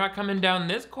 you're not coming down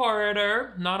this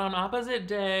corridor, not on opposite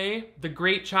day. The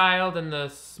great child and the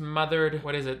smothered,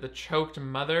 what is it, the choked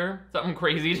mother? Something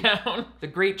crazy down. The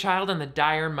great child and the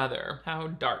dire mother. How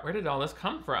dark. Where did all this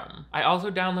come from? I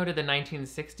also downloaded the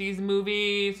 1960s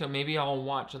movie, so maybe I'll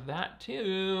watch that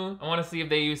too. I wanna see if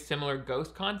they use similar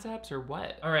ghost concepts or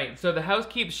what. All right, so the house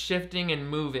keeps shifting and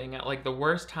moving at like the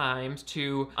worst times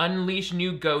to unleash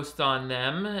new ghosts on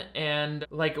them. And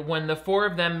like when the four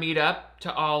of them meet up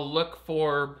to all look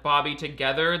for Bobby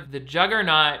together, the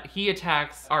Juggernaut, he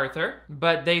attacks Arthur,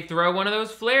 but they throw one of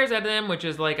those flares at him, which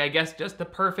is like, I guess just the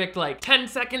perfect like 10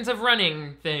 seconds of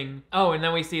running thing. Oh, and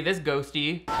then we see this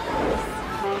ghosty.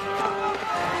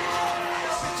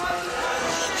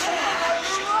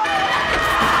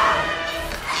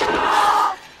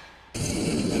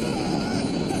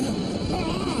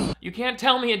 You can't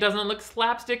tell me it doesn't look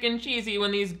slapstick and cheesy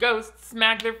when these ghosts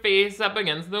smack their face up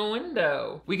against the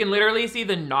window. We can literally see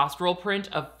the nostril print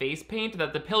of face paint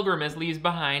that the pilgrimess leaves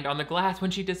behind on the glass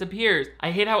when she disappears.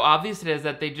 I hate how obvious it is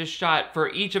that they just shot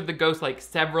for each of the ghosts like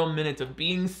several minutes of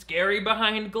being scary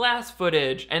behind glass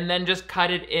footage and then just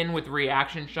cut it in with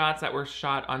reaction shots that were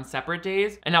shot on separate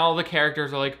days. And now all the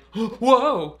characters are like,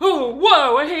 whoa, oh,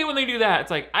 whoa, I hate when they do that.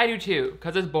 It's like, I do too,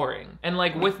 because it's boring. And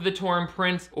like with the torn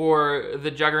prince or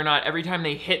the Juggernaut, every time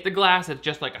they hit the glass, it's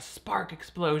just like a spark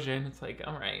explosion. It's like,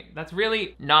 all right, that's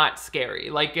really not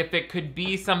scary. Like if it could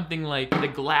be something like the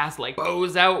glass like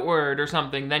bows outward or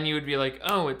something, then you would be like,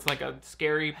 oh, it's like a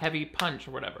scary heavy punch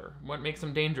or whatever. What makes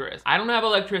them dangerous? I don't have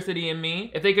electricity in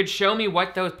me. If they could show me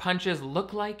what those punches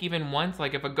look like even once,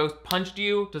 like if a ghost punched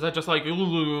you, does that just like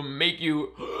make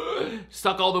you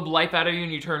suck all the life out of you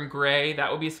and you turn gray?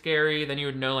 That would be scary. Then you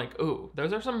would know like, ooh,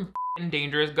 those are some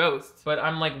dangerous ghosts. But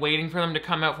I'm like waiting for them to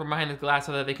come out from behind this glass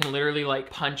so that they can literally like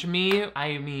punch me.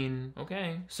 I mean,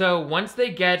 okay. So once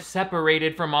they get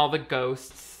separated from all the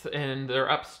ghosts and they're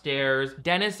upstairs,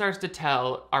 Dennis starts to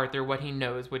tell Arthur what he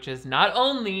knows, which is not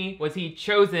only was he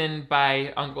chosen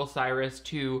by Uncle Cyrus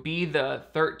to be the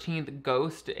 13th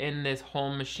ghost in this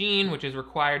home machine, which is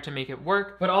required to make it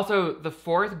work, but also the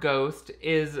 4th ghost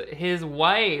is his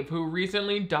wife who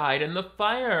recently died in the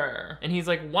fire. And he's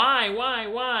like,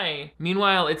 why?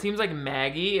 Meanwhile, it seems like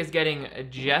Maggie is getting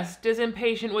just as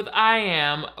impatient with I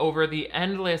am over the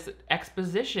endless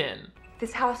exposition.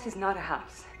 This house is not a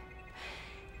house.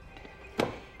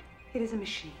 It is a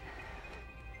machine.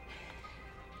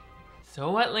 So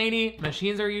what, lady?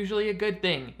 Machines are usually a good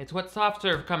thing. It's what soft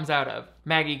serve comes out of.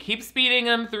 Maggie keeps speeding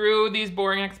him through these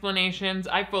boring explanations.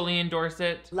 I fully endorse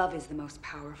it. Love is the most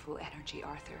powerful energy,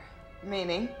 Arthur.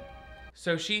 Meaning?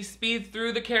 So she speeds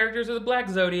through the characters of the Black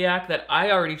Zodiac that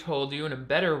I already told you in a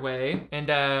better way, and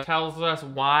tells us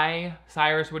why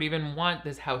Cyrus would even want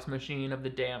this house machine of the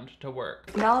damned to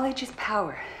work. Knowledge is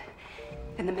power,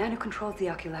 and the man who controls the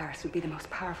Ocularis would be the most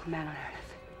powerful man on Earth.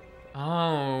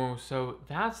 Oh, so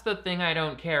that's the thing I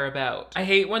don't care about. I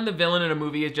hate when the villain in a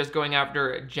movie is just going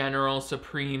after general,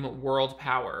 supreme world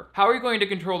power. How are you going to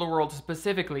control the world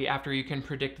specifically after you can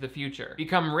predict the future?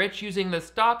 Become rich using the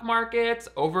stock markets,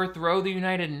 overthrow the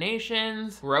United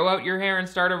Nations, grow out your hair and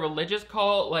start a religious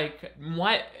cult? Like,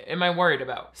 what am I worried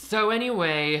about? So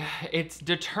anyway, it's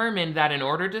determined that in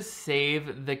order to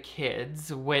save the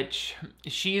kids, which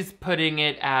she's putting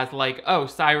it as like, oh,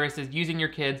 Cyrus is using your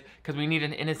kids because we need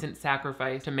an innocent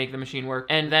sacrifice to make the machine work.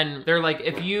 And then they're like,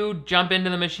 if you jump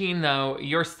into the machine though,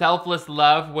 your selfless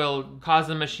love will cause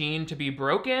the machine to be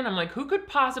broken. I'm like, who could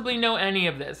possibly know any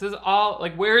of this? This is all,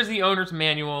 like, where's the owner's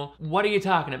manual? What are you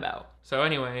talking about? So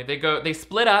anyway, they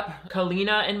split up.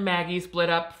 Kalina and Maggie split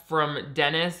up from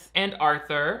Dennis and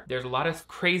Arthur. There's a lot of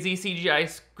crazy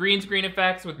CGI green screen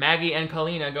effects with Maggie and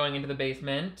Kalina going into the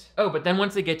basement. Oh, but then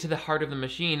once they get to the heart of the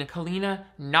machine, Kalina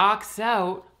knocks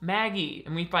out Maggie,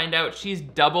 and we find out she's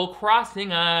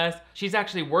double-crossing us. She's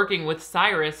actually working with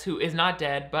Cyrus, who is not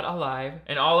dead, but alive.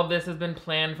 And all of this has been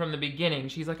planned from the beginning.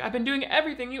 She's like, I've been doing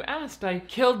everything you asked. I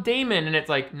killed Damon. And it's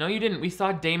like, no, you didn't. We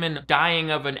saw Damon dying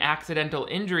of an accidental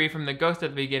injury from the ghost at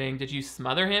the beginning. Did you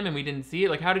smother him and we didn't see it?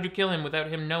 Like, how did you kill him without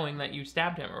him knowing that you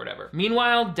stabbed him or whatever?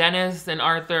 Meanwhile, Dennis and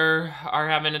Arthur are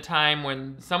having a time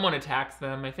when someone attacks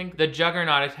them. I think the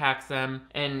Juggernaut attacks them,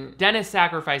 and Dennis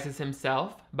sacrifices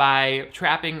himself by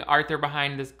trapping Arthur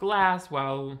behind this glass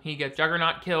while he gets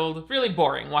Juggernaut killed. It's really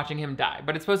boring watching him die,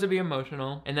 but it's supposed to be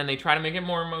emotional. And then they try to make it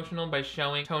more emotional by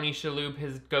showing Tony Shalhoub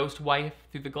his ghost wife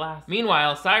through the glass.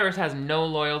 Meanwhile, Cyrus has no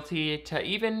loyalty to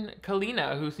even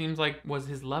Kalina, who seems like was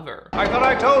his lover. I thought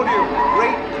I told you,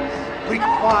 greatness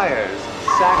requires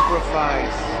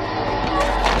sacrifice.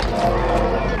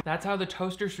 That's how the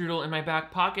toaster strudel in my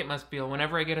back pocket must feel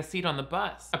whenever I get a seat on the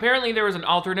bus. Apparently there was an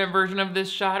alternate version of this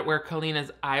shot where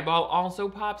Kalina's eyeball also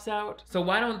pops out. So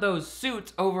why don't those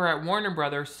suits over at Warner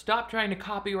Brothers stop trying to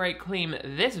copyright claim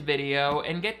this video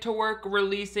and get to work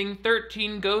releasing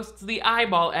 13 Ghosts the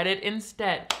Eyeball edit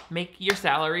instead? Make your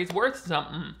salaries worth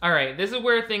something. All right, this is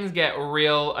where things get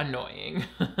real annoying.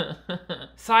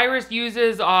 Cyrus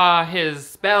uses his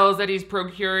spells that he's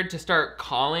procured to start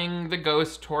calling the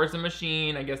ghosts towards the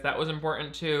machine. I guess that was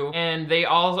important too. And they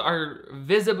all are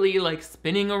visibly like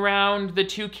spinning around the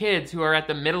two kids who are at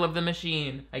the middle of the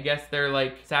machine. I guess they're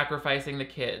like sacrificing the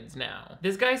kids now.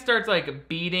 This guy starts like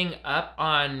beating up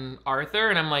on Arthur,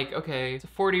 and I'm like, okay, it's a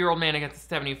 40-year-old man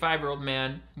against a 75-year-old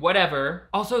man. Whatever.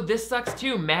 Also, this sucks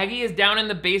too. Maggie is down in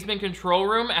the basement control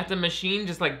room at the machine,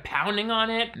 just like pounding on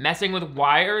it, messing with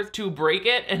wires to break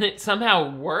it, and it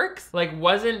somehow works? Like,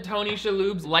 wasn't Tony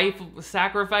Shalhoub's life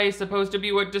sacrifice supposed to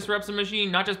be what disrupts the machine?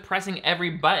 Not just pressing every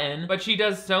button, but she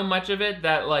does so much of it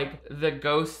that like the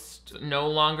ghosts no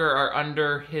longer are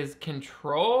under his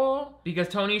control because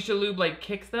Tony Shalhoub like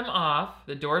kicks them off.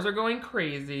 The doors are going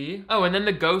crazy. Oh, and then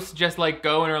the ghosts just like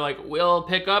go and are like, we'll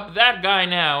pick up that guy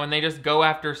now, and they just go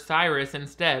after Cyrus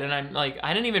instead. And I'm like,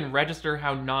 I didn't even register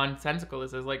how nonsensical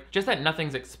this is. Like, just that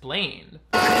nothing's explained.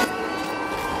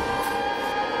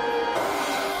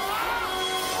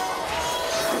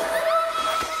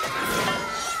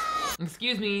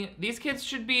 Excuse me, these kids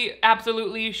should be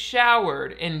absolutely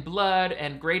showered in blood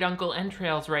and great uncle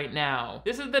entrails right now.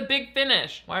 This is the big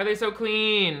finish. Why are they so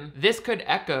clean? This could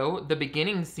echo the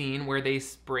beginning scene where they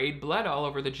sprayed blood all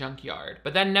over the junkyard,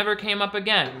 but that never came up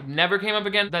again. Never came up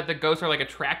again that the ghosts are like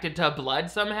attracted to blood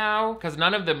somehow, because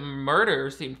none of the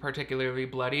murders seemed particularly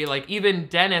bloody. Like even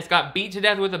Dennis got beat to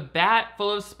death with a bat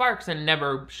full of sparks and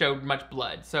never showed much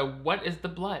blood. So what is the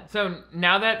blood? So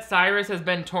now that Cyrus has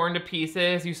been torn to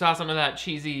pieces, you saw some of that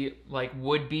cheesy like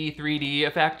would-be 3D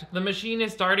effect. The machine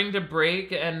is starting to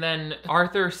break, and then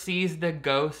Arthur sees the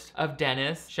ghost of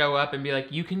Dennis show up and be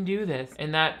like, you can do this.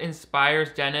 And that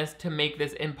inspires Dennis to make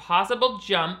this impossible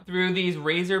jump through these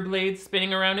razor blades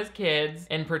spinning around his kids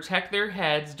and protect their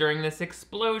heads during this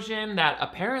explosion that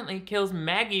apparently kills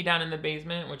Maggie down in the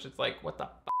basement, which is like, what the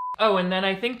f? Oh, and then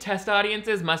I think test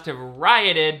audiences must have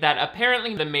rioted that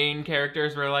apparently the main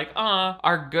characters were like,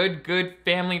 our good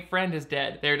family friend is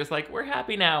dead. They're just like, we're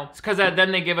happy now. Because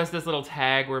then they give us this little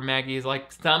tag where Maggie's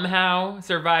like, somehow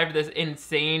survived this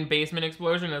insane basement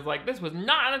explosion. It's like, this was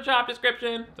not in a job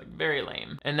description. It's like very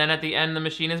lame. And then at the end, the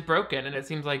machine is broken and it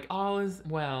seems like all is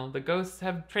well. The ghosts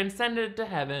have transcended to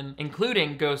heaven,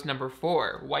 including ghost number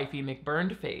 4, Wifey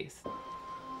McBurned Face.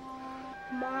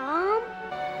 Mom?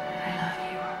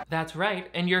 That's right,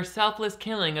 and your selfless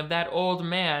killing of that old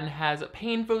man has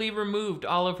painfully removed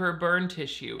all of her burn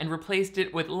tissue and replaced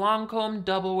it with Lancome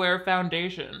Double Wear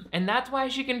Foundation. And that's why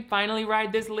she can finally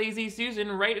ride this lazy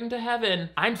Susan right into heaven.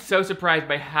 I'm so surprised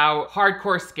by how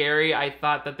hardcore scary I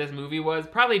thought that this movie was,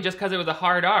 probably just because it was a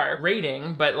hard R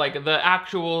rating, but like the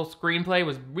actual screenplay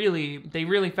was they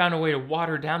really found a way to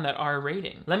water down that R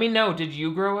rating. Let me know, did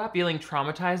you grow up feeling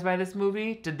traumatized by this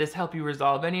movie? Did this help you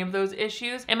resolve any of those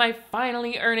issues? Am I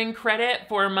finally earning credit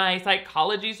for my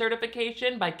psychology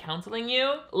certification by counseling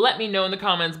you? Let me know in the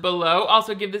comments below.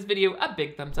 Also give this video a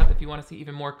big thumbs up if you want to see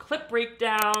even more clip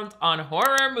breakdowns on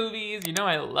horror movies. You know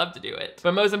I love to do it.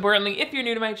 But most importantly, if you're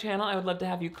new to my channel, I would love to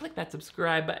have you click that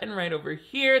subscribe button right over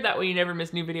here. That way you never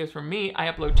miss new videos from me.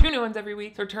 I upload 2 new ones every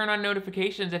week, so turn on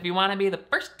notifications if you want to be the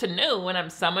first to know when I'm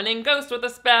summoning ghosts with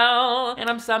a spell. And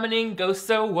I'm summoning ghosts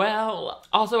so well.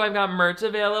 Also, I've got merch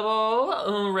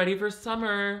available, ready for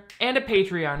summer, and a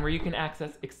Patreon where you can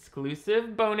access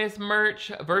exclusive bonus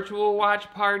merch, virtual watch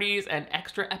parties, and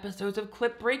extra episodes of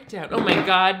Clip Breakdown. Oh my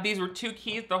god, these were 2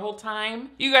 keys the whole time.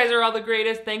 You guys are all the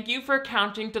greatest. Thank you for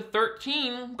counting to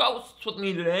 13 ghosts with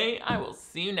me today. I will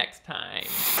see you next time.